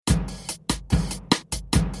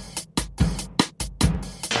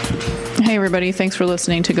Hey everybody, thanks for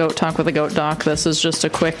listening to Goat Talk with a Goat Doc. This is just a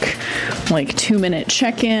quick 2-minute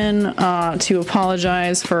check-in to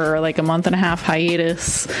apologize for a month and a half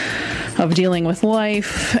hiatus of dealing with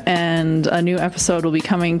life, and a new episode will be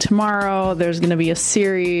coming tomorrow. There's going to be a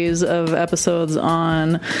series of episodes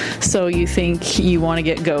on So You Think You Want to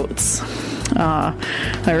Get Goats.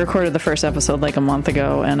 I recorded the first episode a month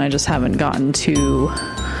ago, and I just haven't gotten to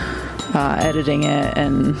editing it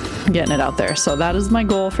and getting it out there. So that is my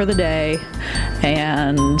goal for the day,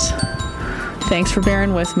 and thanks for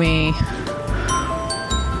bearing with me.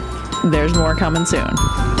 There's more coming soon.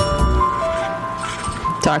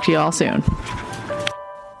 Talk to you all soon.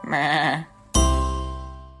 Meh.